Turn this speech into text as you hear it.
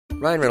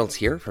Ryan Reynolds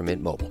here from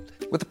Mint Mobile.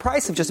 With the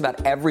price of just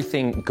about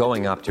everything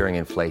going up during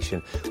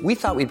inflation, we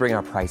thought we'd bring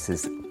our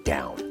prices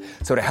down.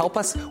 So to help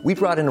us, we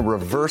brought in a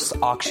reverse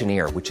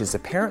auctioneer, which is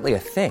apparently a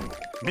thing.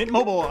 Mint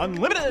Mobile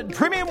Unlimited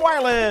Premium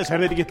Wireless. How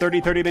to get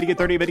 30, 30, bit to get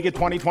 30, bit to get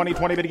 20, 20,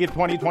 20, bit to get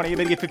 20, 20,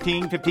 bit to get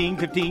 15, 15,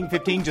 15,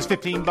 15, just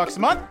 $15 a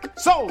month?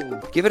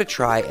 Sold! Give it a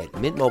try at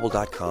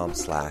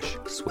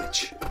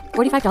mintmobile.com/switch.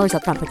 $45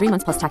 up front for 3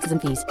 months plus taxes and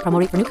fees. Promo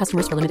rate for new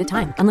customers for limited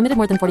time. Unlimited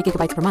more than 40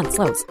 gigabytes per month.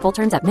 Slows full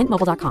terms at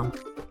mintmobile.com.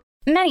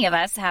 Many of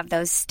us have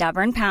those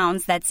stubborn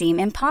pounds that seem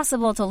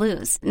impossible to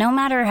lose, no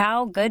matter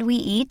how good we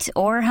eat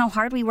or how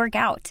hard we work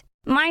out.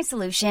 My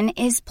solution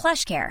is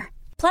PlushCare.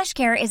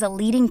 PlushCare is a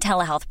leading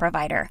telehealth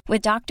provider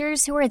with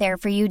doctors who are there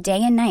for you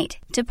day and night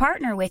to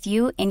partner with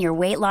you in your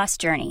weight loss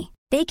journey.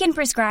 They can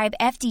prescribe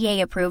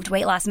FDA-approved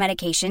weight loss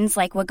medications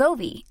like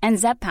Wegovy and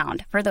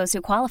Zepbound for those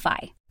who qualify.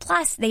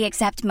 Plus, they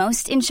accept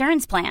most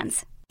insurance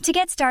plans. To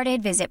get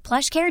started, visit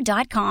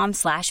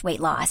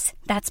plushcare.com/weightloss.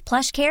 That's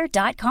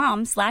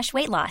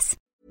plushcare.com/weightloss.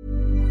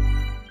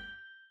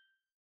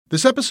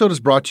 This episode is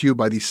brought to you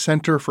by the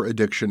Centre for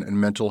Addiction and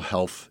Mental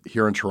Health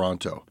here in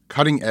Toronto.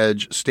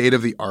 Cutting-edge,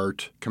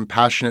 state-of-the-art,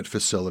 compassionate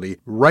facility.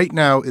 Right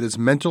now, it is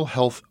Mental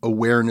Health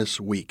Awareness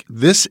Week.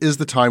 This is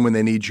the time when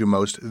they need you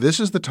most. This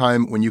is the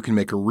time when you can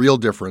make a real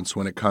difference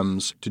when it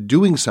comes to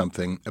doing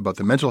something about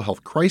the mental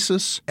health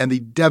crisis and the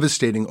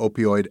devastating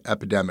opioid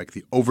epidemic,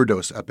 the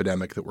overdose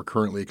epidemic that we're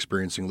currently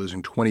experiencing,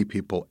 losing 20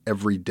 people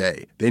every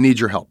day. They need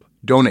your help.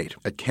 Donate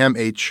at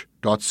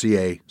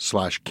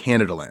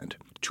camh.ca/Canadaland.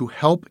 to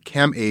help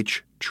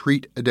CAMH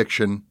treat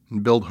addiction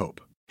and build hope.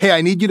 Hey,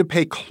 I need you to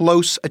pay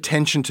close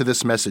attention to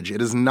this message.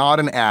 It is not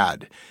an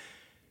ad.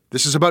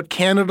 This is about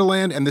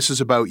Canadaland, and this is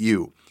about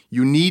you.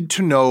 You need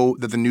to know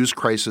that the news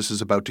crisis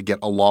is about to get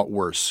a lot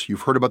worse.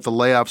 You've heard about the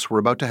layoffs. We're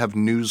about to have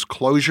news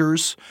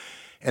closures,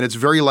 and it's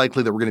very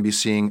likely that we're going to be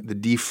seeing the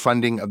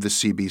defunding of the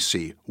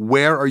CBC.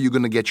 Where are you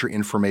going to get your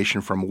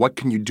information from? What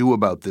can you do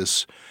about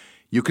this?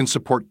 You can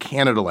support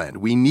Canadaland.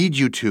 We need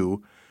you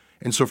to.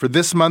 And so for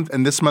this month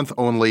and this month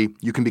only,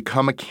 you can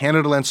become a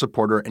Canadaland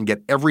supporter and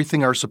get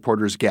everything our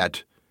supporters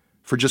get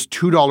for just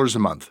 $2 a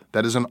month.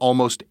 That is an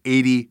almost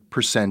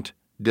 80%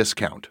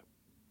 discount.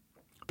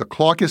 The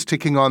clock is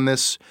ticking on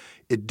this.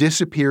 It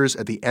disappears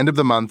at the end of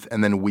the month,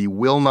 and then we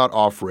will not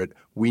offer it.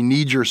 We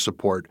need your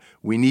support.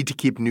 We need to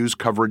keep news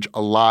coverage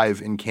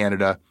alive in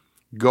Canada.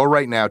 Go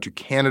right now to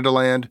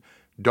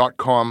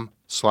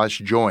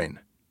canadaland.com/join.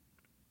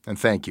 And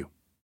thank you.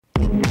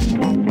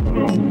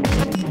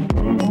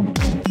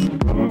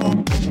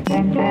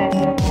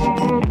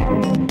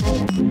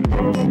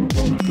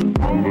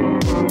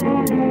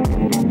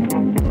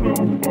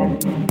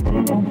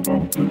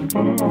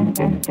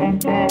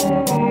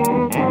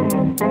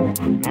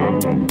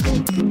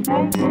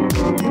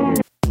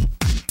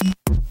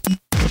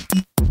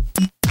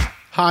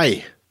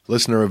 Hi,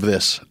 listener of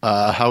this.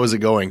 How is it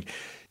going?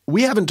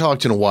 We haven't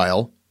talked in a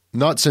while,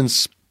 not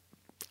since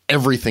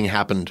everything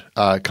happened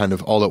kind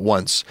of all at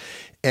once.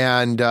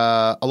 And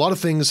a lot of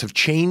things have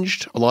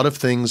changed. A lot of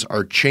things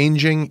are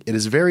changing. It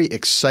is very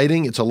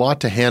exciting. It's a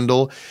lot to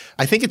handle.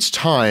 I think it's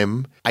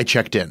time I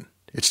checked in.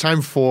 It's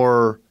time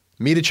for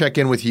me to check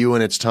in with you,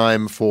 and it's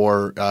time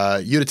for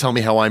you to tell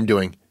me how I'm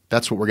doing.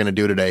 That's what we're going to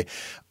do today.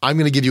 I'm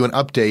going to give you an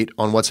update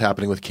on what's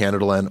happening with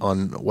Canadaland,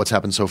 on what's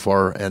happened so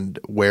far and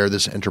where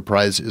this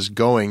enterprise is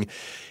going.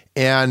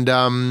 And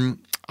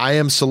I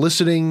am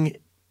soliciting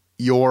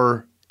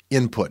your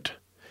input,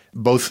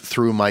 both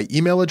through my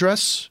email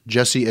address,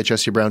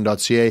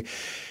 jesse@jessebrown.ca.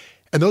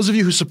 And those of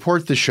you who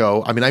support the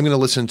show, I'm going to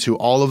listen to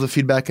all of the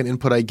feedback and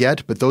input I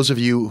get, but those of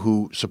you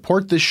who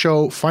support this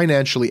show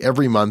financially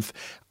every month,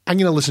 I'm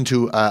going to listen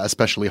to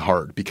especially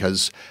hard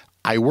because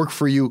I work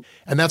for you,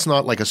 and that's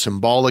not like a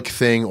symbolic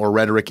thing or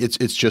rhetoric.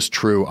 It's just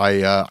true.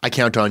 I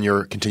count on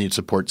your continued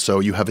support, so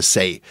you have a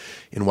say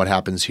in what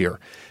happens here.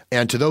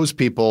 And to those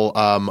people,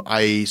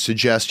 I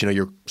suggest,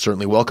 you're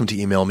certainly welcome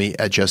to email me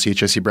at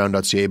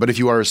jesse@jessebrown.ca. But if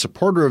you are a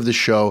supporter of the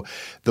show,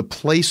 the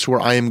place where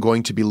I am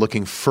going to be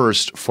looking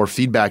first for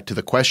feedback to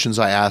the questions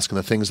I ask and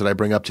the things that I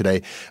bring up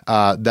today,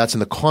 that's in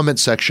the comment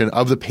section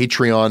of the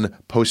Patreon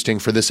posting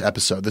for this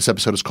episode. This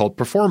episode is called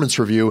Performance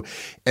Review.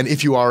 And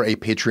if you are a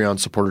Patreon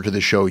supporter to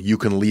the show, you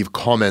can leave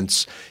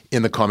comments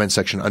in the comment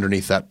section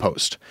underneath that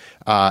post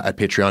at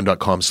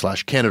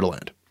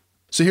patreon.com/Canadaland.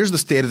 So here's the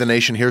state of the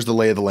nation. Here's the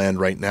lay of the land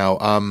right now.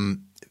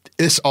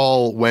 This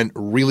all went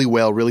really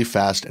well, really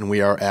fast, and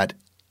we are at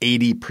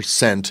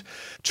 80%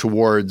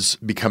 towards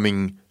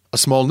becoming a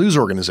small news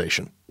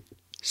organization.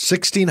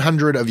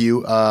 1,600 of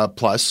you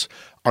plus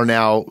are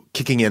now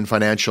kicking in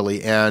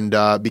financially, and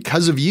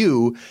because of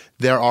you,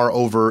 there are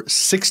over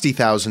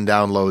 60,000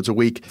 downloads a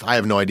week. I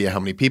have no idea how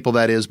many people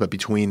that is, but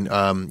between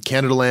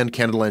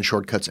Canadaland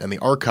Shortcuts, and the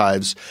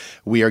archives,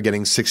 we are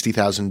getting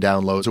 60,000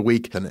 downloads a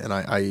week, and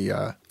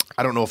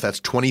I don't know if that's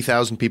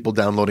 20,000 people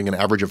downloading an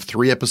average of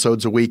 3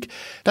 episodes a week.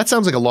 That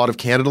sounds like a lot of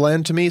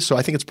Canadaland to me, so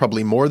I think it's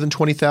probably more than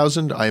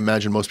 20,000. I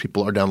imagine most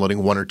people are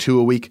downloading 1 or 2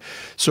 a week.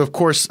 So, of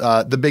course,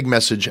 the big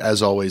message,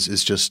 as always,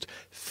 is just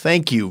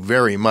thank you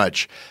very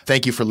much.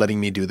 Thank you for letting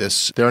me do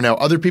this. There are now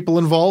other people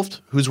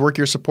involved whose work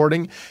you're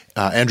supporting.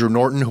 Andrew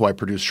Norton, who I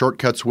produce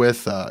Shortcuts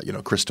with,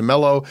 Chris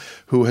DeMello,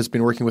 who has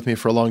been working with me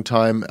for a long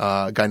time,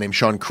 a guy named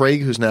Sean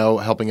Craig, who's now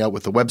helping out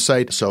with the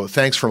website. So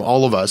thanks from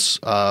all of us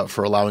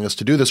for allowing us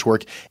to do this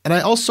work. And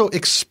I also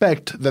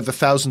expect that the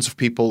thousands of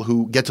people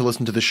who get to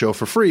listen to the show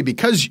for free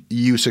because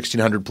you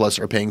 1,600 plus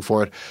are paying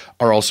for it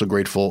are also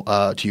grateful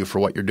to you for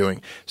what you're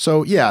doing.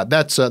 So yeah,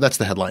 that's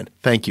the headline.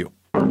 Thank you.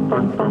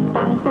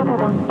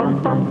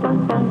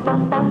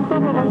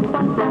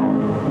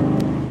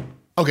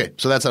 Okay,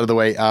 so that's out of the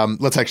way.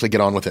 Let's actually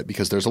get on with it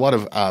because there's a lot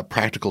of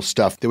practical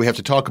stuff that we have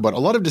to talk about, a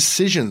lot of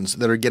decisions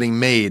that are getting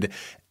made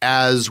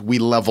as we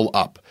level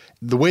up.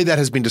 The way that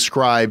has been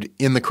described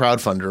in the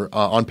crowdfunder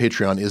on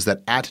Patreon is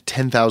that at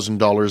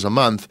 $10,000 a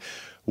month,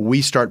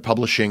 we start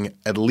publishing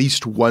at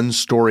least 1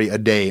 story a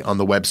day on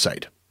the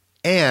website.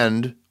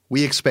 And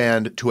we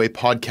expand to a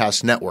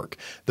podcast network.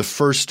 The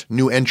first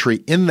new entry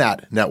in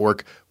that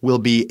network will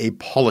be a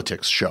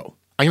politics show.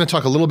 I'm going to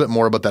talk a little bit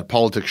more about that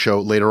politics show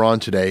later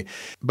on today.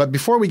 But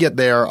before we get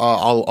there,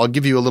 I'll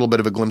give you a little bit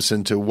of a glimpse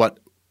into what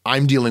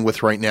I'm dealing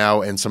with right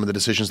now and some of the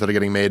decisions that are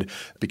getting made,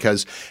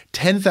 because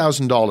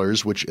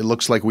 $10,000, which it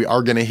looks like we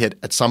are going to hit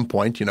at some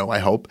point, I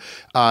hope,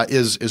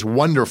 is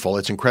wonderful.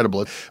 It's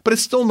incredible. But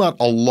it's still not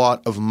a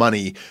lot of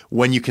money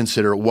when you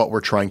consider what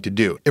we're trying to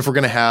do. If we're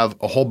going to have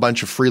a whole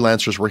bunch of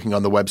freelancers working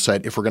on the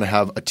website, if we're going to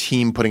have a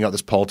team putting out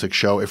this politics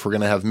show, if we're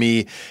going to have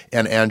me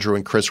and Andrew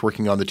and Chris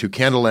working on the 2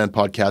 Candleland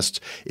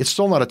podcasts, it's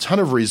still not a ton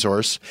of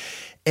resource.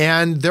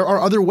 And there are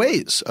other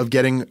ways of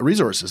getting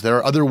resources. There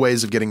are other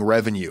ways of getting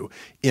revenue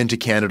into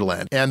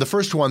Canadaland. And the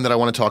first one that I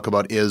want to talk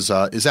about is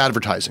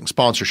advertising,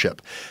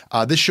 sponsorship.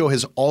 This show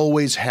has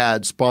always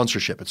had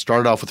sponsorship. It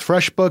started off with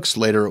FreshBooks,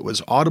 later it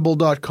was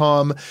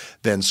Audible.com,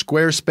 then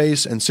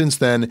Squarespace, and since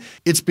then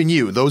it's been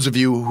you. Those of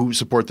you who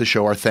support the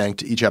show are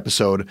thanked each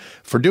episode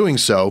for doing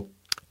so.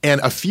 And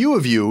a few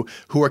of you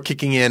who are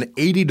kicking in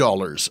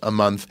 $80 a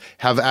month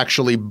have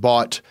actually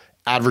bought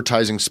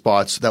advertising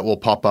spots that will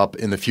pop up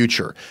in the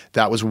future.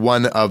 That was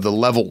one of the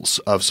levels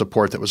of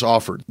support that was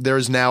offered. There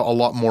is now a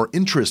lot more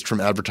interest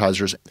from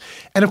advertisers.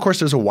 And of course,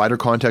 there's a wider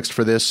context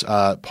for this.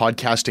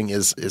 Podcasting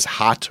is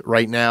hot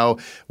right now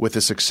with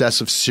the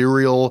success of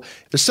Serial.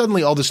 There's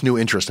suddenly all this new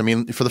interest. I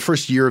mean, for the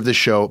first year of this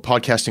show,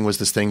 podcasting was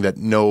this thing that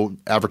no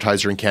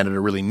advertiser in Canada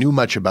really knew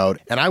much about.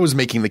 And I was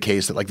making the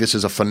case that this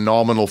is a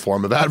phenomenal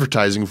form of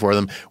advertising for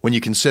them when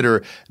you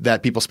consider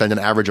that people spend an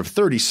average of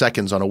 30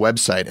 seconds on a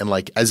website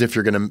and as if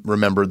you're going to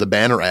remember the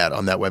banner ad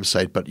on that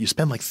website, but you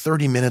spend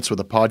 30 minutes with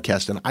a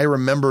podcast. And I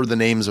remember the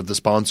names of the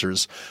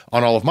sponsors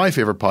on all of my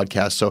favorite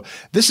podcasts. So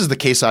this is the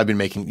case I've been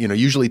making,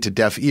 usually to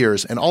deaf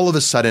ears. And all of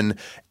a sudden,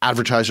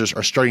 advertisers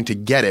are starting to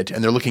get it.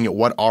 And they're looking at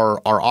what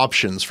are our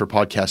options for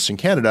podcasts in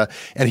Canada.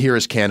 And here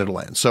is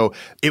Canadaland. So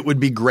it would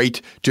be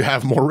great to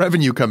have more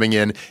revenue coming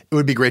in. It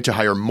would be great to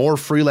hire more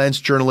freelance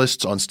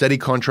journalists on steady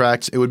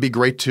contracts. It would be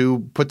great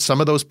to put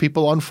some of those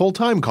people on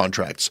full-time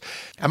contracts.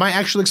 Am I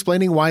actually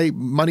explaining why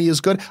money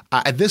is good?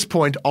 At this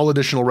point, all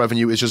additional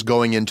revenue is just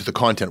going into the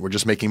content. We're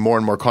just making more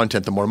and more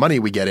content the more money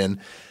we get in.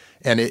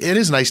 And it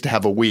is nice to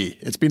have a we.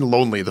 It's been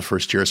lonely the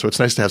first year, so it's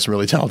nice to have some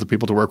really talented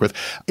people to work with.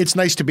 It's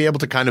nice to be able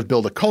to kind of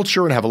build a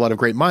culture and have a lot of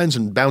great minds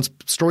and bounce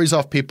stories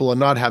off people and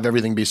not have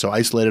everything be so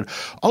isolated.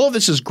 All of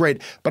this is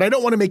great, but I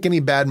don't want to make any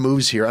bad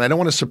moves here, and I don't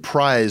want to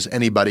surprise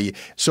anybody.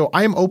 So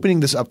I am opening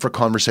this up for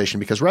conversation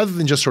because rather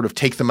than just sort of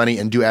take the money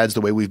and do ads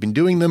the way we've been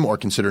doing them or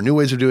consider new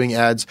ways of doing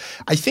ads,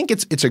 I think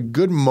it's a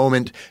good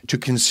moment to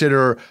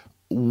consider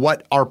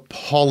what our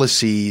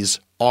policies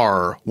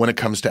are when it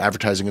comes to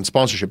advertising and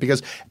sponsorship.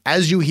 Because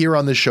as you hear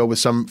on this show with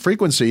some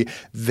frequency,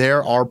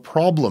 there are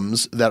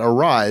problems that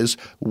arise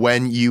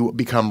when you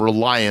become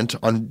reliant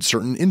on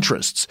certain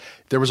interests.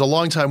 There was a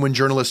long time when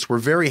journalists were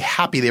very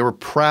happy. They were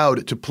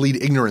proud to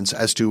plead ignorance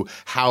as to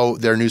how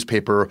their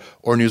newspaper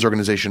or news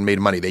organization made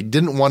money. They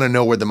didn't want to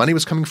know where the money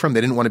was coming from. They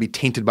didn't want to be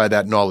tainted by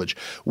that knowledge.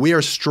 We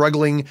are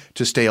struggling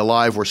to stay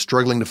alive. We're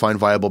struggling to find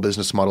viable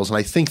business models. And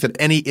I think that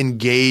any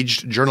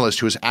engaged journalist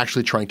who is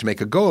actually trying to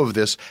make a go of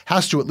this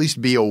has to at least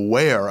be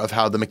aware of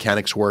how the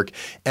mechanics work.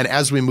 And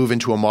as we move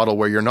into a model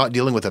where you're not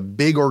dealing with a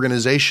big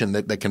organization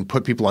that can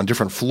put people on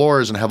different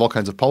floors and have all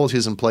kinds of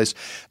policies in place,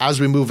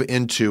 as we move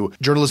into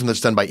journalism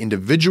that's done by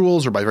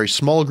individuals or by very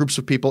small groups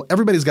of people,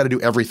 everybody's got to do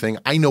everything.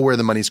 I know where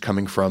the money's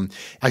coming from.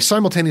 I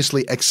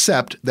simultaneously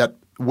accept that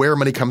where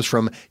money comes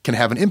from can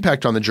have an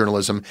impact on the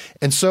journalism.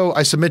 And so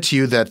I submit to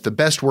you that the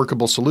best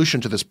workable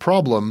solution to this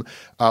problem,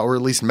 or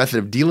at least method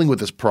of dealing with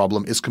this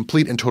problem, is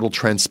complete and total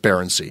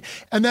transparency.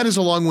 And that is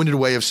a long-winded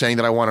way of saying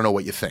that I want to know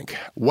what you think.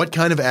 What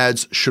kind of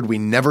ads should we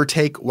never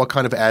take? What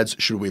kind of ads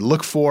should we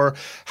look for?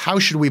 How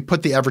should we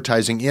put the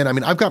advertising in? I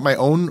mean, I've got my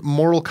own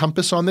moral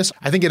compass on this.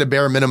 I think at a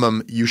bare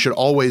minimum, you should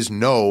always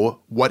know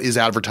what is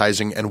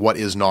advertising and what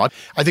is not.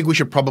 I think we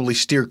should probably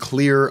steer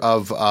clear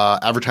of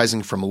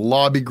advertising from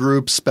lobby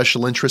groups,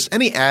 special interests.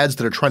 Any ads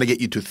that are trying to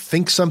get you to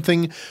think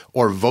something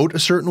or vote a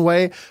certain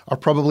way are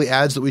probably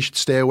ads that we should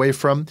stay away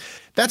from.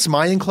 That's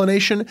my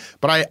inclination,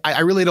 but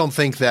I really don't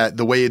think that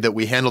the way that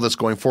we handle this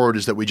going forward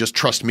is that we just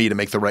trust me to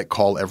make the right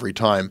call every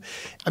time.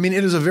 I mean,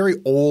 it is a very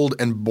old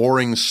and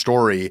boring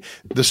story,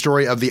 the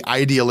story of the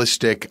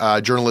idealistic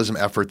journalism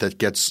effort that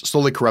gets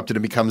slowly corrupted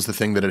and becomes the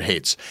thing that it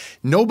hates.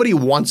 Nobody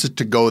wants it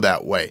to go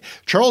that way.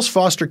 Charles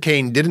Foster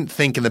Kane didn't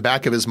think in the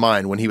back of his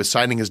mind when he was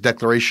signing his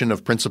Declaration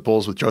of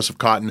Principles with Joseph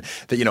Cotton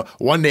that,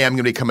 one day I'm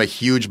going to become a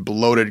huge,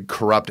 bloated,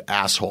 corrupt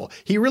asshole.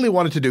 He really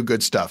wanted to do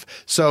good stuff.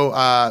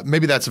 So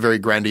maybe that's a very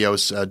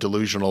grandiose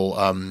delusional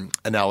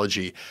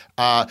analogy.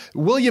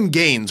 William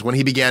Gaines, when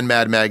he began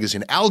Mad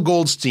Magazine, Al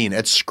Goldstein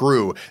at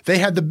Screw, they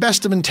had the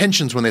best of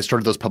intentions when they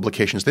started those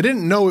publications. They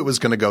didn't know it was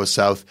going to go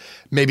south,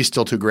 maybe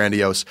still too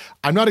grandiose.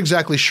 I'm not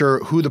exactly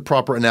sure who the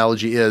proper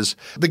analogy is.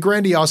 The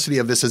grandiosity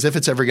of this, as if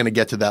it's ever going to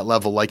get to that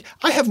level,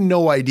 I have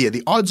no idea.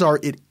 The odds are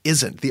it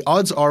isn't. The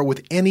odds are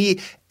with any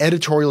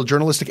editorial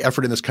journalistic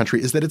effort in this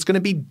country is that it's going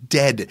to be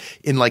dead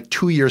in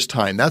 2 years'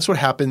 time. That's what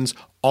happens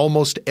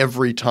almost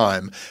every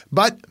time.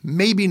 But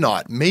maybe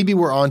not. Maybe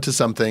we're on to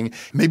something.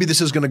 Maybe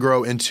this is going to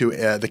grow into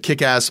the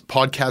kick-ass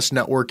podcast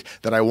network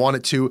that I want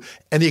it to,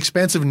 and the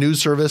expansive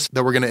news service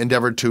that we're going to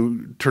endeavor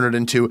to turn it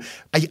into.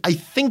 I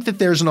think that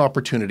there's an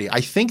opportunity.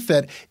 I think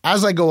that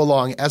as I go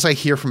along, as I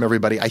hear from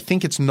everybody, I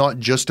think it's not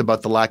just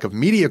about the lack of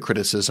media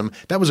criticism.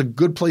 That was a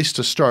good place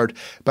to start,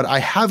 but I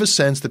have a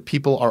sense that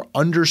people are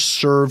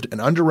underserved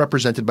and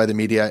underrepresented by the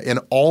media in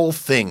all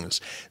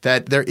things,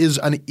 that there is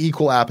an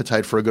equal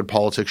appetite for a good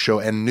politics show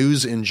and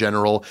news in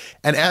general.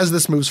 And as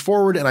this moves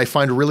forward, and I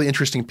find really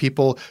interesting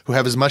people who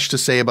have as much to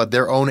say about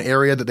their own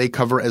area that they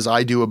cover as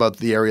I do about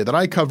the area that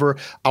I cover,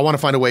 I want to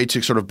find a way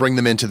to sort of bring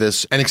them into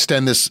this and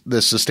extend this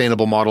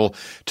sustainable model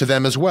to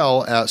them as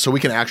well, so we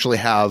can actually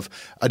have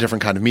a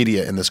different kind of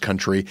media in this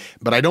country.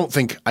 But I don't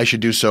think I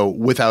should do so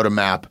without a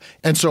map.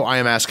 And so I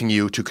am asking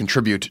you to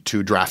contribute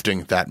to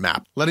drafting that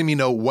map, letting me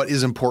know what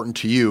is important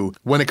to you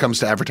when it comes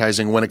to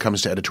advertising, when it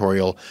comes to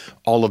editorial,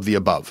 all of the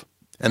above.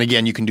 And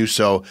again, you can do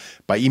so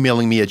by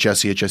emailing me at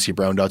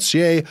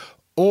jesse@jessebrown.ca,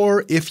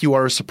 or if you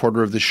are a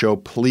supporter of the show,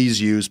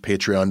 please use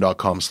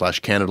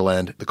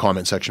patreon.com/Canadaland, the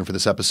comment section for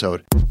this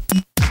episode.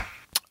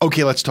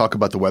 Okay, let's talk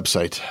about the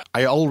website.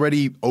 I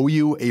already owe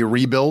you a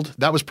rebuild.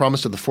 That was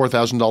promised at the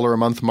 $4,000 a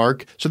month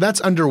mark. So that's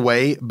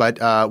underway, but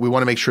we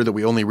want to make sure that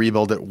we only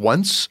rebuild it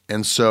once.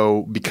 And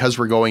so because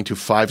we're going to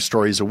 5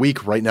 stories a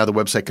week, right now the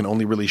website can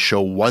only really show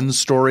 1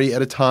 story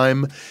at a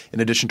time, in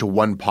addition to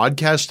 1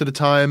 podcast at a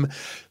time.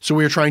 So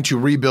we are trying to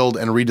rebuild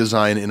and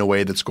redesign in a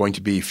way that's going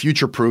to be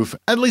future-proof,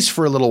 at least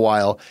for a little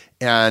while.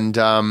 And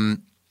I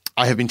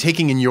have been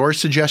taking in your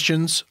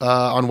suggestions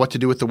on what to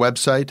do with the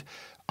website.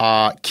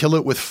 Kill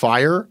it with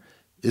fire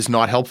is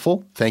not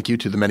helpful. Thank you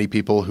to the many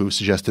people who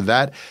suggested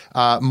that.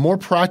 More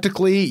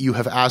practically, you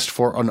have asked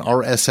for an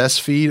RSS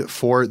feed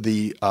for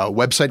the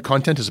website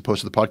content as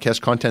opposed to the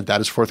podcast content. That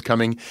is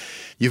forthcoming.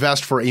 You've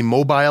asked for a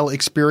mobile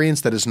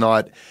experience that is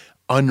not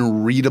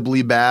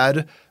unreadably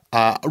bad.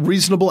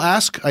 Reasonable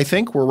ask, I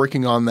think. We're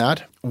working on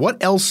that.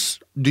 What else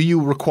do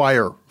you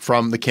require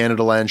from the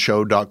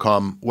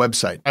CanadaLandShow.com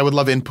website? I would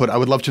love input. I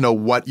would love to know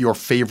what your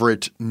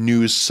favorite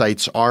news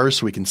sites are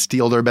so we can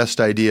steal their best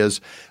ideas.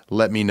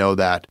 Let me know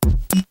that.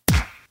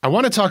 I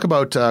want to talk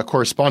about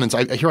correspondence.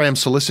 Here I am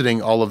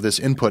soliciting all of this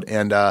input,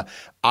 and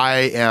I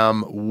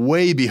am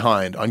way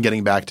behind on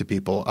getting back to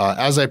people.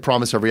 As I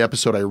promise every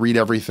episode, I read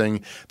everything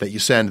that you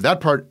send.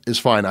 That part is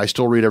fine. I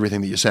still read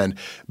everything that you send.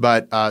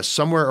 But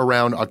somewhere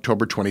around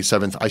October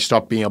 27th, I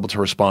stopped being able to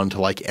respond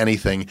to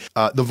anything.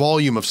 The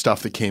volume of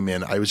stuff that came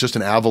in, I was just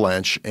an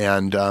avalanche,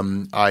 and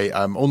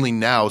I'm only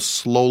now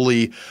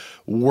slowly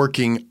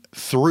working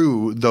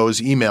through those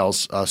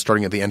emails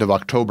starting at the end of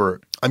October.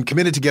 I'm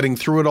committed to getting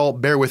through it all.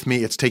 Bear with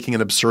me. It's taking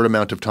an absurd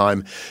amount of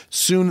time.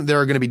 Soon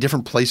there are going to be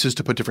different places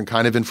to put different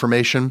kind of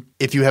information.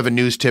 If you have a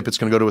news tip, it's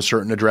going to go to a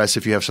certain address.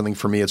 If you have something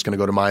for me, it's going to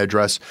go to my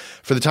address.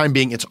 For the time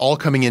being, it's all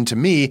coming into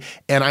me,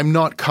 and I'm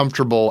not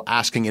comfortable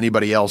asking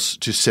anybody else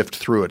to sift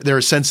through it. There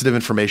is sensitive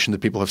information that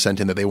people have sent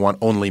in that they want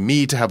only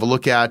me to have a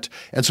look at,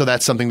 and so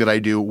that's something that I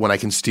do when I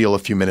can steal a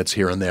few minutes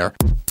here and there.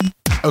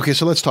 Okay,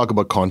 so let's talk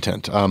about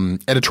content.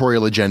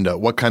 Editorial agenda,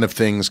 what kind of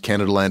things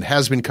Canadaland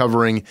has been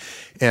covering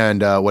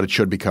and what it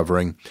should be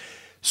covering.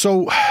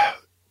 So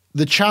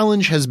the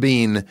challenge has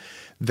been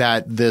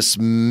that this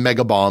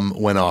mega bomb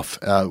went off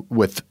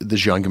with the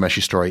Jian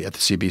Ghomeshi story at the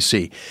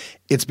CBC.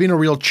 it's been a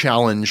real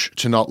challenge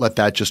to not let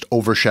that just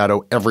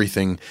overshadow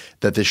everything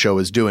that this show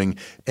is doing.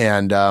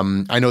 And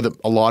I know that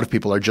a lot of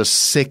people are just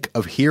sick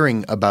of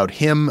hearing about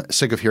him,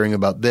 sick of hearing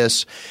about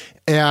this.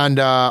 And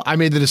I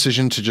made the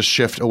decision to just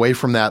shift away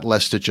from that,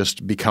 lest it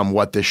just become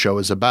what this show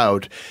is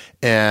about.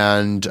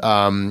 And,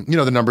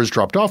 the numbers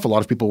dropped off. A lot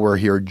of people were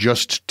here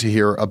just to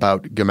hear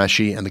about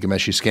Ghomeshi and the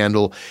Ghomeshi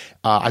scandal.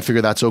 I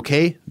figure that's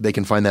okay. They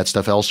can find that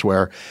stuff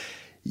elsewhere.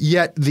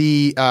 Yet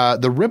the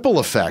ripple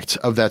effect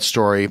of that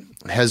story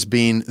has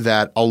been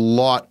that a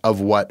lot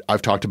of what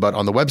I've talked about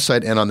on the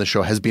website and on the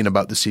show has been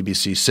about the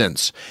CBC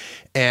since.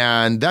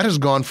 And that has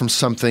gone from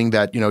something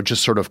that,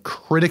 just sort of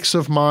critics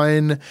of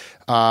mine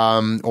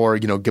or,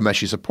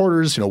 Ghomeshi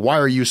supporters, why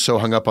are you so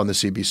hung up on the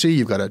CBC?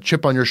 You've got a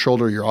chip on your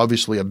shoulder. You're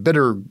obviously a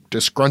bitter,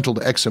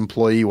 disgruntled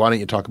ex-employee. Why don't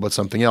you talk about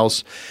something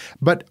else?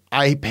 But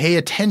I pay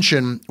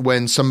attention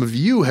when some of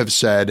you have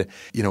said,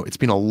 it's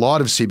been a lot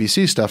of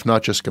CBC stuff,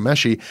 not just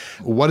Ghomeshi.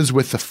 What is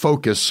with the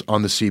focus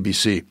on the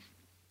CBC?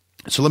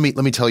 So let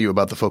me tell you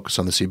about the focus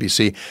on the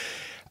CBC.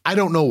 I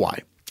don't know why.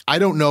 I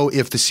don't know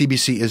if the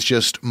CBC is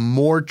just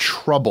more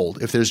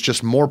troubled, if there's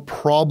just more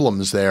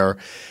problems there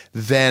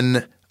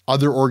than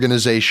other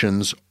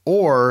organizations,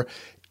 or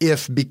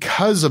if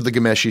because of the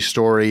Ghomeshi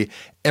story,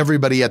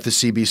 everybody at the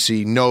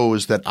CBC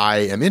knows that I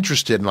am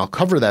interested and I'll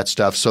cover that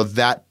stuff. So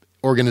that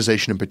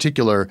organization in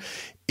particular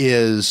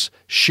is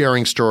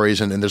sharing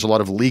stories and there's a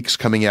lot of leaks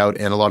coming out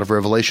and a lot of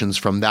revelations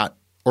from that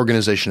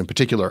organization in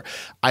particular.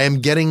 I am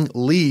getting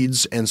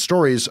leads and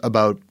stories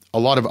about a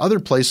lot of other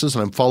places,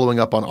 and I'm following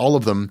up on all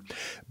of them,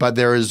 but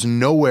there is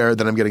nowhere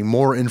that I'm getting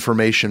more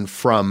information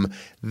from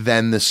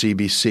than the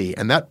CBC.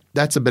 And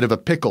that's a bit of a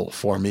pickle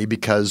for me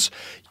because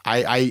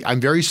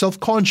I'm very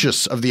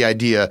self-conscious of the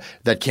idea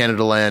that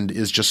Canada Land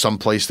is just some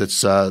place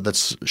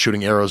that's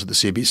shooting arrows at the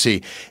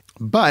CBC.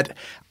 But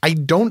I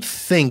don't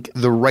think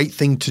the right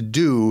thing to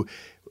do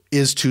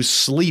is to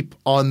sleep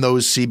on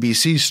those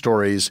CBC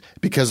stories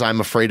because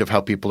I'm afraid of how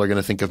people are going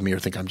to think of me or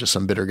think I'm just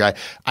some bitter guy.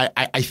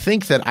 I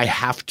think that I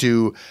have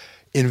to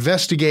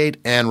investigate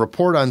and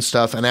report on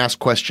stuff and ask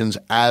questions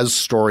as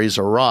stories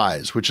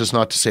arise, which is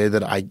not to say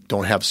that I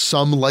don't have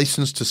some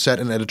license to set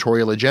an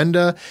editorial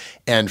agenda.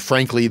 And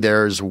frankly,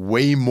 there's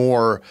way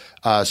more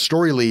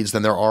story leads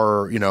than there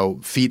are,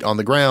 feet on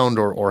the ground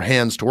or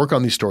hands to work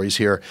on these stories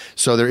here.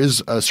 So there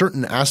is a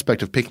certain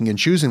aspect of picking and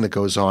choosing that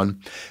goes on.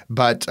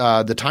 But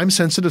the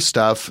time-sensitive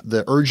stuff,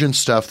 the urgent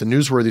stuff, the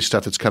newsworthy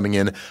stuff that's coming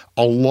in,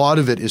 a lot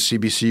of it is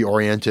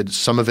CBC-oriented.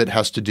 Some of it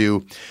has to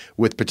do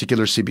with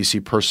particular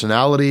CBC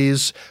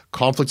personalities,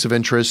 conflicts of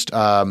interest.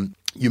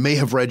 You may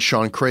have read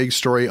Sean Craig's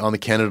story on the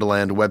Canada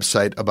Land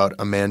website about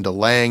Amanda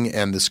Lang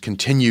and this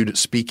continued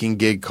speaking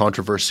gig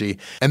controversy.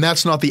 And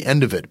that's not the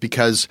end of it,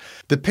 because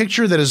the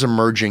picture that is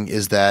emerging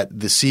is that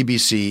the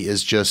CBC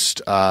is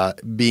just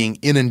being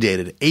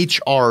inundated.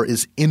 HR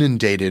is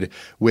inundated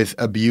with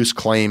abuse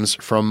claims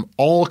from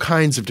all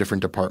kinds of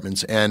different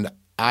departments. And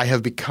I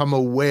have become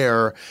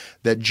aware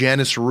that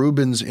Janice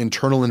Rubin's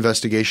internal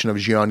investigation of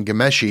Jian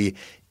Ghomeshi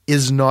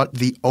is not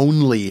the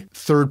only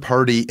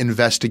third-party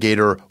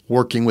investigator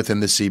working within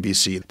the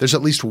CBC. There's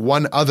at least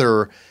one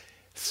other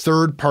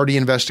third-party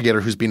investigator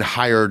who's been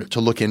hired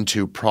to look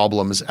into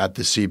problems at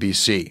the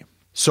CBC.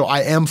 So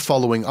I am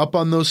following up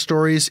on those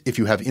stories. If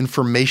you have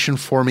information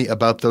for me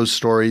about those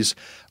stories,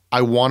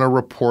 I want to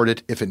report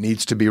it if it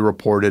needs to be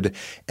reported.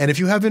 And if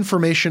you have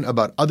information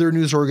about other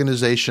news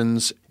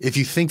organizations, if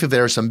you think that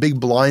there are some big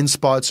blind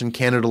spots in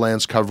Canada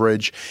Land's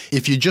coverage,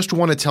 if you just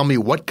want to tell me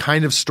what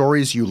kind of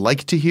stories you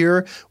like to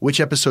hear,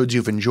 which episodes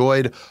you've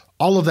enjoyed,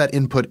 all of that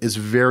input is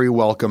very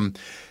welcome.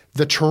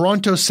 The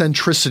Toronto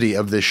centricity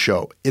of this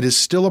show, it is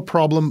still a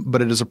problem,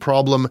 but it is a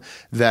problem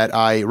that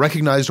I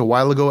recognized a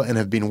while ago and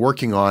have been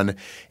working on.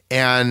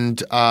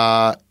 And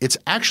it's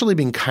actually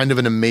been kind of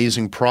an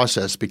amazing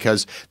process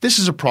because this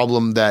is a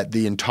problem that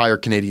the entire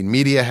Canadian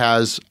media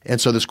has.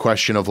 And so this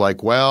question of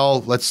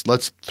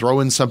let's throw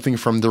in something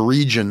from the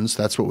regions.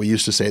 That's what we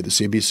used to say at the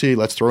CBC.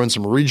 Let's throw in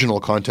some regional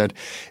content.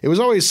 It was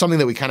always something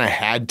that we kind of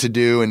had to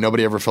do, and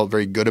nobody ever felt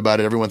very good about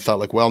it. Everyone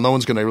thought no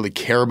one's going to really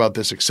care about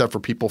this except for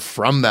people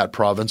from that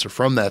province or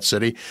from that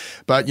city.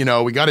 But,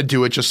 we got to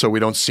do it just so we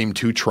don't seem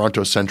too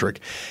Toronto-centric.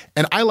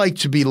 And I like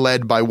to be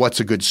led by what's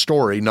a good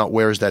story, not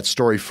where's that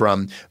story from.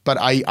 But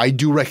I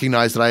do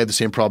recognize that I have the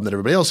same problem that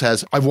everybody else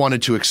has. I've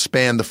wanted to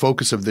expand the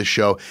focus of this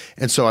show,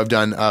 and so I've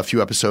done a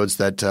few episodes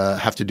that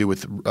have to do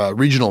with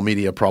regional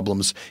media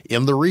problems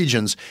in the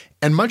regions.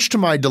 And much to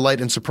my delight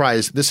and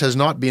surprise, this has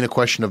not been a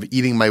question of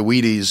eating my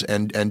Wheaties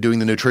and doing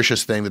the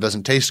nutritious thing that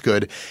doesn't taste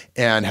good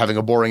and having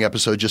a boring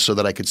episode just so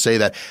that I could say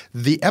that.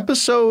 The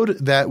episode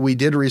that we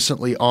did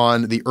recently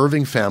on the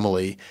Irving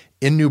family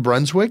in New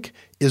Brunswick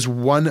is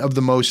one of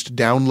the most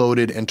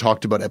downloaded and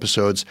talked about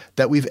episodes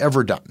that we've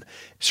ever done.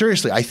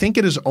 Seriously, I think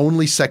it is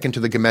only second to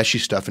the Ghomeshi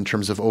stuff in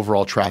terms of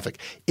overall traffic.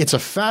 It's a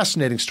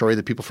fascinating story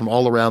that people from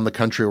all around the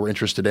country were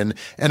interested in.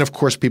 And of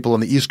course, people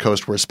on the East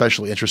Coast were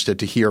especially interested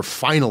to hear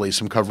finally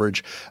some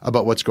coverage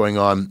about what's going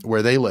on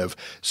where they live.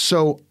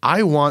 So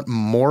I want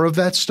more of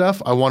that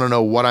stuff. I want to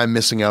know what I'm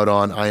missing out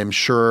on. I am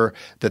sure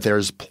that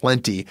there's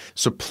plenty.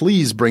 So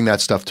please bring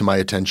that stuff to my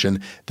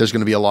attention. There's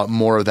going to be a lot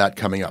more of that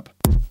coming up.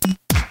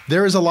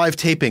 There is a live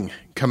taping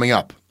coming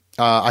up.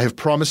 I have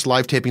promised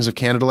live tapings of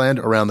Canadaland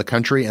around the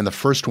country, and the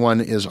first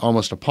one is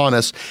almost upon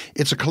us.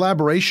 It's a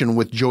collaboration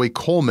with Joey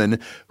Coleman,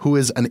 who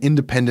is an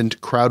independent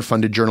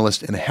crowd-funded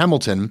journalist in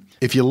Hamilton.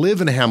 If you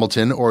live in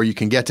Hamilton or you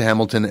can get to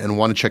Hamilton and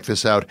want to check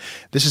this out,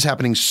 this is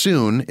happening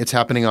soon. It's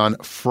happening on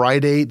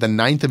Friday, the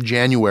 9th of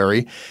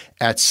January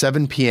at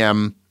 7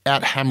 p.m.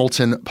 at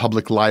Hamilton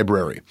Public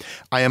Library.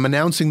 I am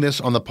announcing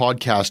this on the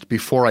podcast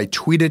before I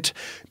tweet it,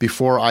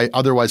 before I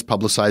otherwise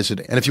publicize it.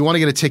 And if you want to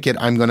get a ticket,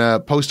 I'm going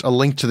to post a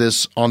link to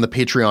this on the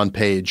Patreon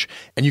page,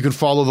 and you can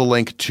follow the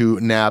link to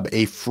nab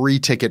a free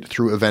ticket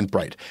through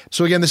Eventbrite.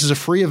 So again, this is a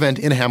free event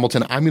in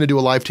Hamilton. I'm going to do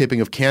a live taping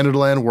of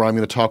Canadaland where I'm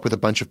going to talk with a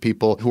bunch of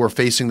people who are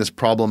facing this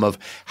problem of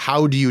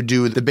how do you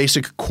do the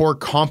basic core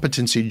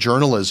competency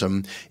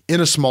journalism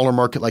in a smaller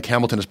market like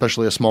Hamilton,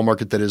 especially a small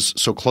market that is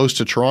so close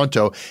to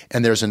Toronto,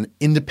 and there's an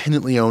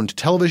independently owned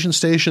television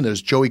station.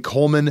 There's Joey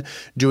Coleman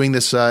doing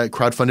this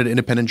crowdfunded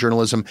independent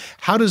journalism.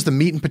 How does the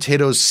meat and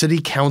potatoes city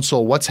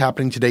council, what's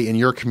happening today in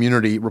your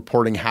community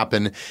reporting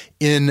happen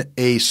in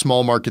a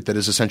small market that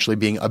is essentially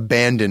being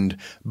abandoned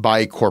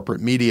by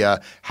corporate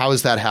media? How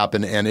does that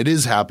happen? And it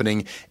is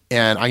happening.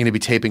 And I'm going to be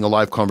taping a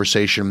live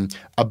conversation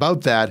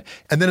about that.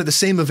 And then at the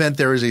same event,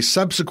 there is a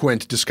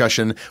subsequent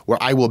discussion where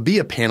I will be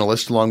a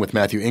panelist along with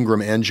Matthew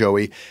Ingram and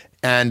Joey.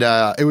 And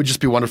it would just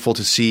be wonderful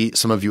to see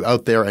some of you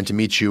out there and to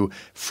meet you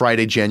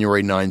Friday,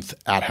 January 9th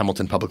at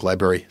Hamilton Public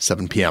Library,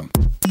 7 p.m.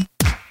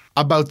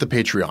 About the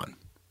Patreon.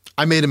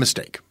 I made a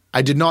mistake.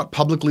 I did not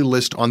publicly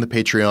list on the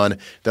Patreon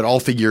that all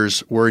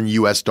figures were in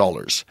US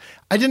dollars.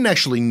 I didn't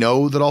actually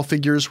know that all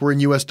figures were in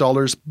US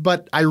dollars,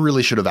 but I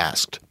really should have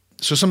asked.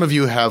 So some of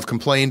you have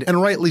complained,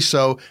 and rightly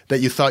so, that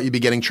you thought you'd be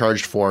getting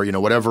charged for,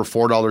 whatever,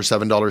 $4,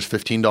 $7,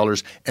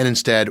 $15, and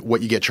instead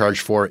what you get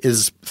charged for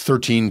is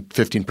 13,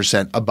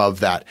 15% above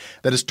that.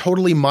 That is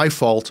totally my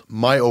fault,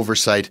 my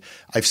oversight.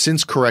 I've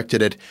since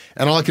corrected it,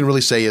 and all I can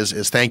really say is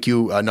thank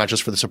you, not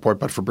just for the support,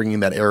 but for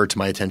bringing that error to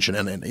my attention.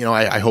 And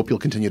I hope you'll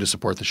continue to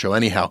support the show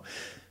anyhow.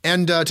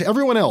 And to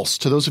everyone else,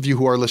 to those of you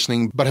who are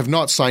listening but have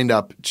not signed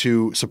up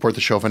to support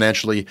the show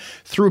financially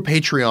through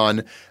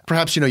Patreon,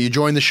 perhaps, you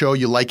join the show,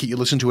 you like it, you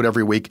listen to it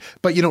every week,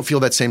 but you don't feel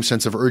that same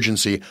sense of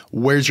urgency.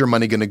 Where's your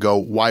money going to go?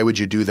 Why would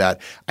you do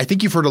that? I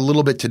think you've heard a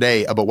little bit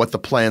today about what the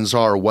plans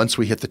are once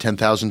we hit the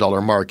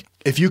 $10,000 mark.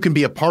 If you can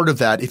be a part of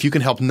that, if you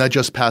can help nudge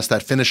us past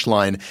that finish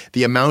line,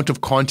 the amount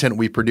of content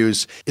we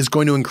produce is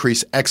going to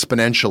increase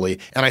exponentially.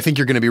 And I think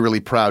you're going to be really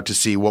proud to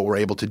see what we're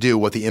able to do,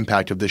 what the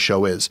impact of this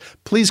show is.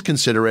 Please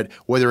consider it,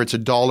 whether it's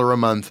 $1 a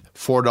month,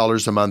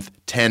 $4 a month,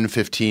 10,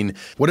 15,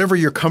 whatever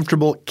you're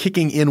comfortable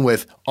kicking in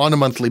with on a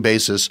monthly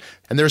basis.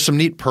 And there are some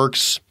neat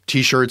perks,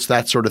 T-shirts,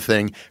 that sort of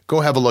thing.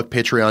 Go have a look,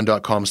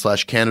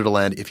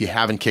 patreon.com/Canadaland if you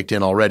haven't kicked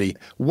in already.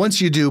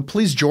 Once you do,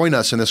 please join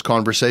us in this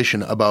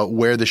conversation about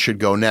where this should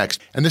go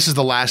next. And this is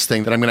the last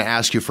thing that I'm going to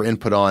ask you for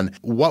input on,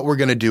 what we're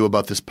going to do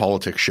about this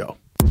politics show.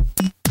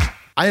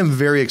 I am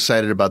very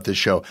excited about this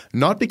show,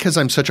 not because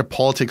I'm such a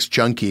politics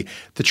junkie.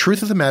 The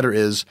truth of the matter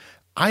is,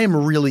 I am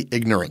really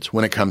ignorant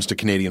when it comes to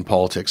Canadian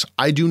politics.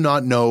 I do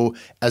not know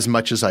as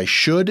much as I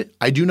should.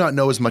 I do not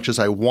know as much as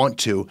I want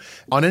to.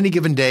 On any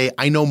given day,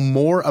 I know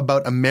more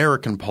about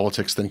American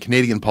politics than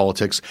Canadian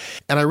politics.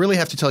 And I really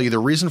have to tell you, the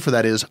reason for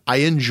that is I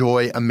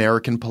enjoy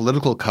American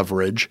political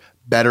coverage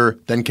better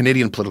than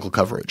Canadian political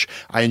coverage.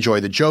 I enjoy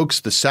the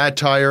jokes, the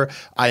satire.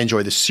 I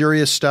enjoy the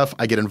serious stuff.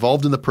 I get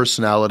involved in the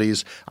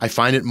personalities. I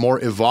find it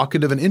more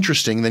evocative and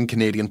interesting than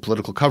Canadian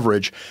political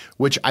coverage,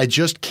 which I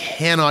just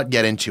cannot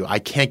get into. I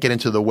can't get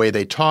into the way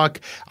they talk.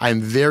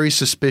 I'm very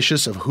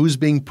suspicious of who's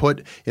being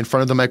put in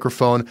front of the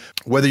microphone,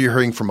 whether you're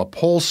hearing from a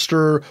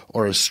pollster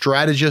or a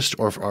strategist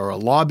or a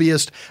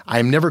lobbyist.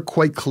 I'm never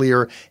quite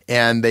clear,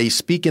 and they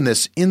speak in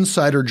this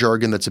insider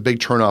jargon that's a big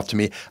turnoff to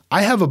me.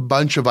 I have a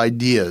bunch of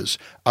ideas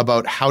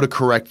about how to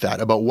correct that,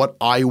 about what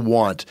I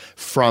want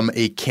from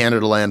a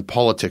Canadaland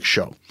politics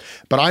show.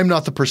 But I'm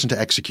not the person to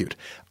execute.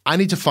 I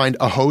need to find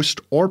a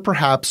host or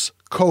perhaps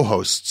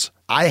co-hosts.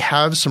 I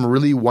have some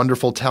really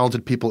wonderful,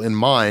 talented people in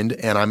mind,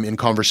 and I'm in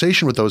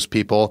conversation with those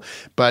people,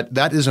 but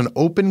that is an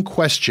open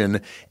question,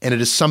 and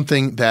it is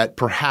something that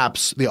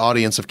perhaps the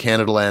audience of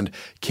Canadaland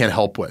can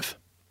help with.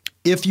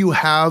 If you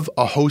have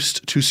a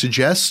host to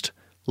suggest,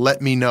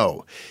 let me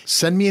know.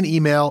 Send me an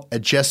email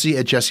at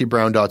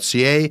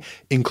jesse@jessebrown.ca.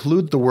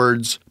 Include the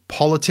words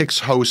politics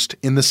host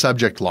in the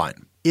subject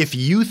line. If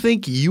you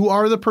think you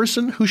are the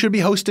person who should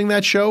be hosting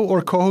that show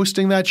or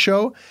co-hosting that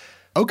show,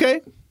 okay,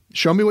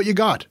 show me what you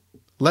got.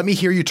 Let me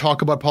hear you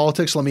talk about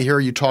politics. Let me hear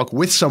you talk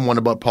with someone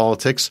about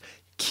politics.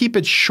 Keep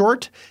it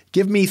short.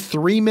 Give me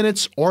 3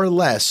 minutes or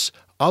less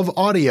of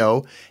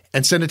audio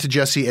and send it to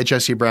Jesse at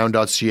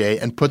jessebrown.ca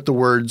and put the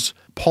words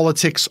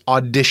politics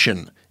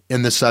audition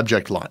in the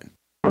subject line.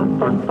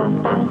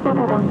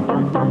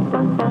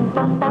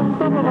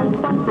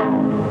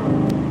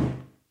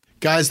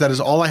 Guys, that is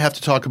all I have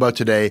to talk about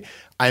today.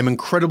 I am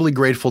incredibly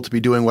grateful to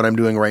be doing what I'm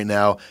doing right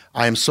now.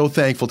 I am so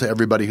thankful to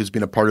everybody who's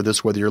been a part of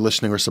this, whether you're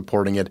listening or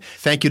supporting it.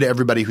 Thank you to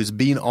everybody who's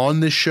been on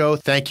this show.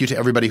 Thank you to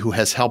everybody who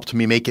has helped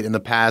me make it in the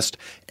past,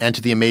 and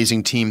to the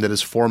amazing team that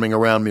is forming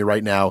around me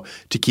right now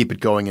to keep it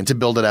going and to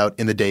build it out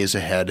in the days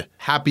ahead.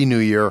 Happy New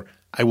Year.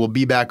 I will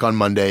be back on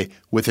Monday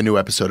with a new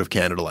episode of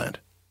Canadaland.